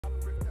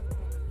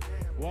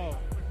Whoa.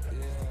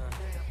 Yeah.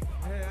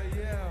 Hell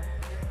yeah.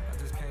 I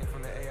just came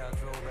from the A, I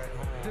drove back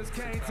home. Just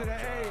came to the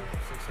A.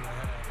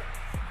 6.5.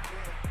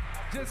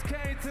 Just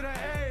came to the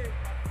A.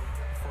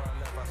 Before I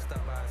left, I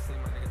stopped by and see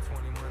my nigga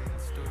 21 in the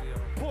studio.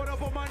 Pulled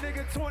up on my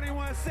nigga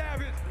 21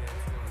 Savage. Yeah,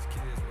 12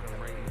 kids with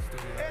him right in the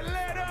studio.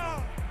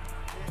 Atlanta!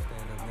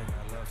 Stand up nigga,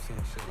 I love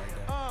seeing shit like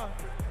that.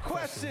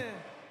 Question.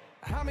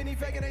 How many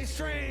faking they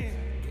stream?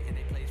 Getting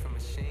they plays from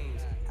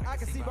machines. I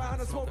can see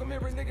behind the smoke a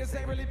mirror, niggas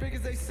ain't really big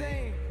as they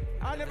seem.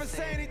 I never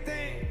say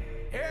anything.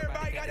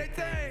 Everybody got their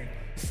thing.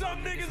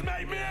 Some niggas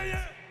make millions.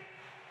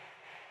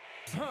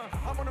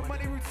 I'm on a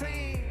money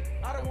routine.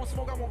 I don't want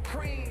smoke, I want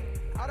cream.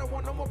 I don't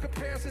want no more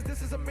comparisons.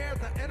 This is a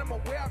marathon and I'm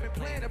aware I've been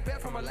playing a bet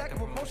from a lack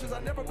of emotions.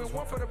 I've never been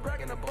one for the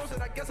bragging and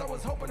boasting. I guess I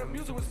was hoping the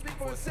music would speak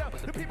for itself.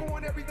 The people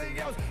want everything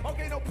else.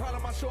 Okay, no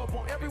problem. I show up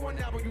on everyone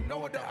now, but you know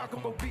what the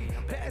outcome will be.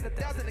 Betting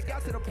 1,000, it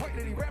got to the point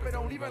that he rapping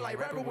don't even like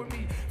rapping with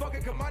me.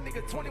 Fucking cause my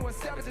nigga 21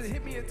 Savage just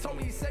hit me and told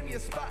me he saved me a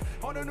spot.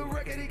 On the new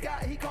record he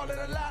got, he call it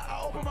a lie.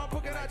 I open my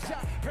book and I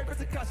chop. Pray for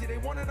Takashi, they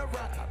wanting a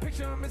ride. I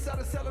picture him inside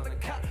a cell in a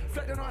cop.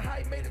 Reflecting on how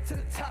he made it to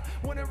the top.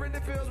 Wondering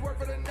if it was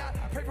worth it or not.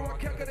 I pray for my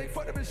camp cause they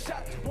fucked up his shot.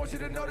 Want you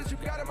to know that you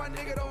got it, my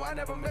nigga. Though I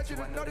never met you,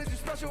 to know that you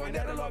special and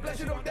that the Lord bless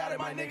you. Don't doubt it,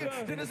 my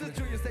nigga. Then this is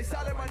Junior, stay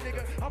solid, my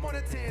nigga. I'm on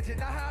a tangent,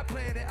 not how I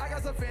planned it. I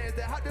got some fans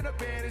that hopped in the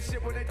band and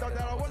shit when they thought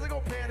that I wasn't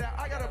gonna pan out.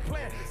 I got a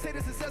plan. Say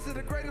the success is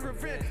the greatest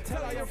revenge.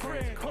 Tell all your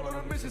friends. Call on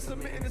a mission,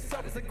 submitting the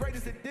stuff. It's the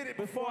greatest that did it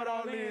before it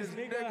all ends.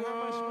 Nigga, how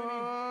much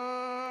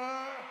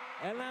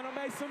money? Atlanta,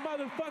 make some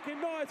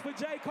motherfucking noise for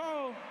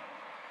J.Cole.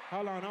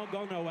 Hold on, don't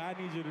go nowhere. I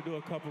need you to do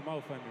a couple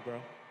more for me,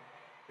 bro.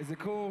 Is it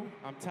cool?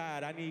 I'm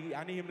tired. I need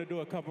him to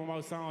do a couple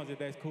more songs if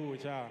that's cool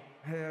with y'all.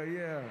 Hell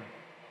yeah.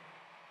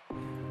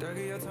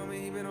 Dougie, you told me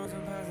he been on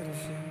some positive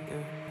shit.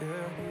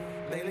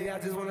 Yeah. Lately I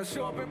just wanna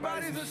show up in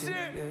bodies and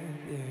shit.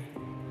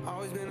 Yeah.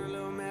 Always been a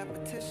little mad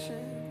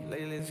petition.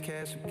 Lately this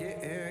cash I'm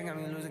getting got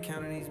me losing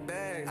count of these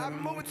bags.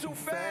 I'm moving too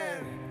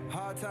fast.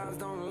 Hard times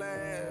don't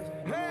last.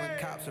 Hey. When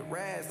cops are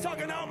rats.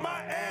 Talking out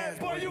my ass.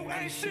 Boy, you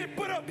ain't shit.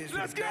 Put up.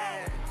 Let's go.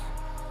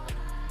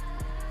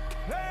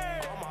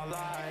 Hey. All my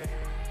life.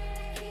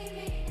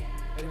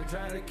 They been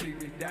trying to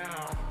keep me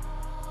down.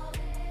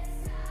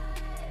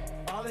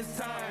 All this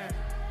time.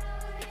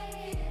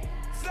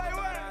 Say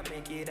what? I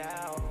make it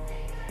out.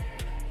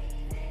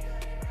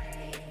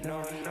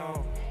 No.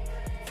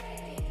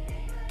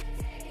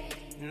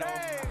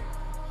 Hey.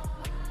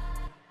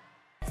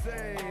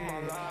 Say.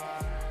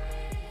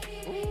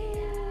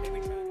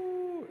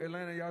 Ooh.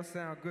 Atlanta, y'all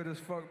sound good as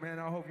fuck, man.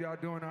 I hope y'all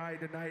doing all right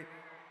tonight.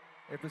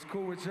 If it's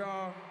cool with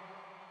y'all,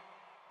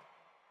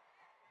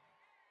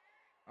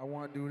 I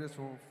want to do this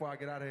one before I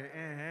get out of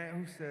here.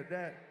 Who said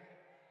that?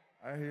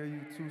 I hear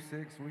you,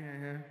 2-6, we in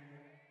here.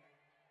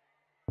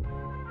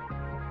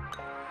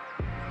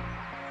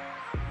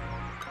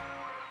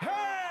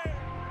 Hey!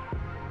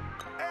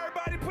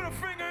 Everybody put a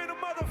finger in the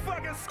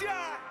motherfucking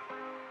sky.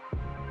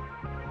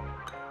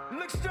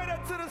 Look straight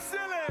up to the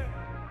ceiling.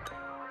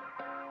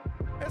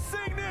 And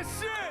sing this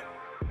shit.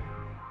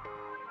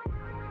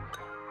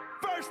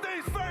 First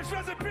things first,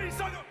 rest in peace,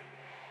 sucker.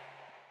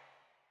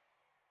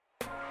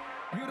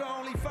 You the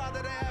only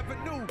father that I ever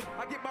knew.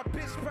 I get my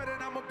bitch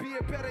pregnant, I'ma be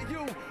a better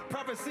you.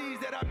 Prophecies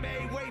that I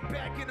made way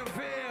back in the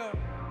veil.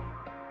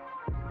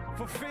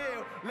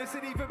 Fulfilled.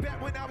 Listen, even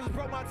back when I was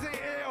broke, my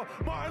J.L.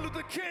 Martin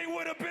Luther King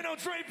would have been on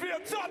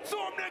Drapeville. Talk to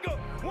him, nigga.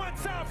 One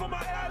time for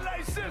my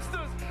LA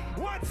sisters.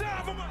 One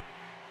time for my...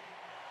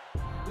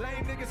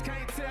 Lame niggas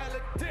can't tell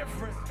the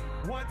difference.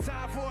 One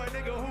time for a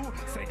nigga who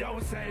say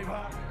don't save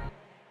her.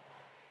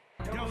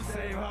 Don't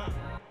save her.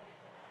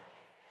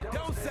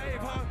 Don't save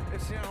her.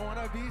 If she don't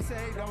wanna be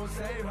saved, don't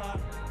save her.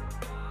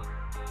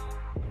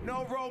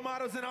 No role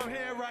models and I'm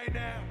here right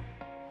now.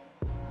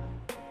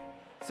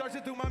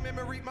 Searching through my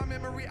memory,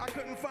 I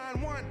couldn't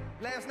find one.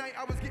 Last night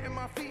I was getting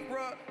my feet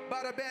rubbed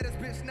by the baddest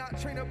bitch, not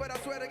Trina, but I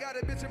swear to God,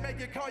 that bitch will make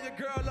you call your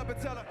girl up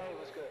and tell her, hey,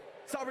 what's good?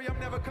 Sorry, I'm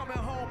never coming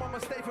home, I'ma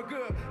stay for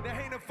good. Then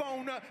hang the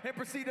phone up and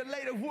proceed to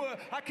lay the wood.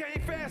 I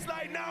came fast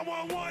like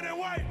 911 and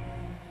wait.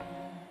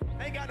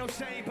 Ain't got no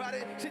shame about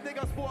it. She think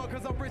I'm spoiled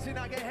cause I'm rich and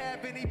I can't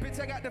have any. Bitch,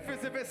 I got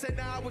defensive and said,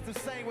 nah, I was the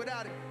same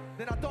without it.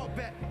 Then I thought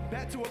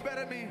back to a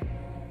better me.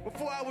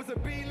 Before I was a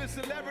B-list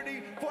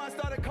celebrity. Before I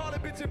started calling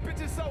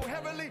bitches so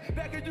heavily.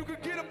 Back when you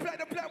could get a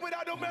platinum plat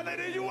without no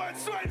melody, you weren't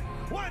sweating.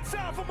 One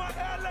time for my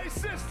LA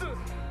sisters.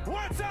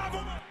 One time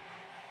for my...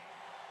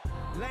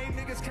 Lame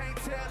niggas can't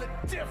tell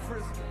the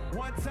difference.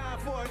 One time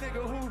for a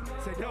nigga who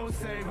say don't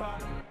save her.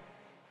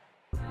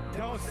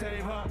 Don't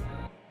save her.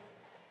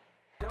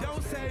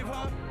 Don't save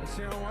her. If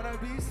she don't wanna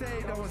be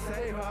saved, don't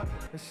save her.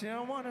 If she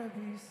don't wanna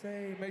be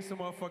saved. Make some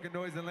motherfucking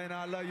noise, Atlanta.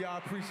 I love y'all. I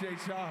appreciate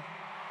y'all.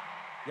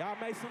 Y'all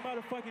make some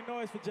motherfucking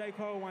noise for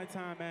J.Cole one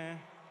time, man.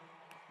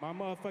 My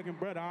motherfucking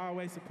brother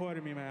always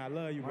supported me, man. I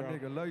love you, bro. My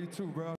nigga, love you too, bro.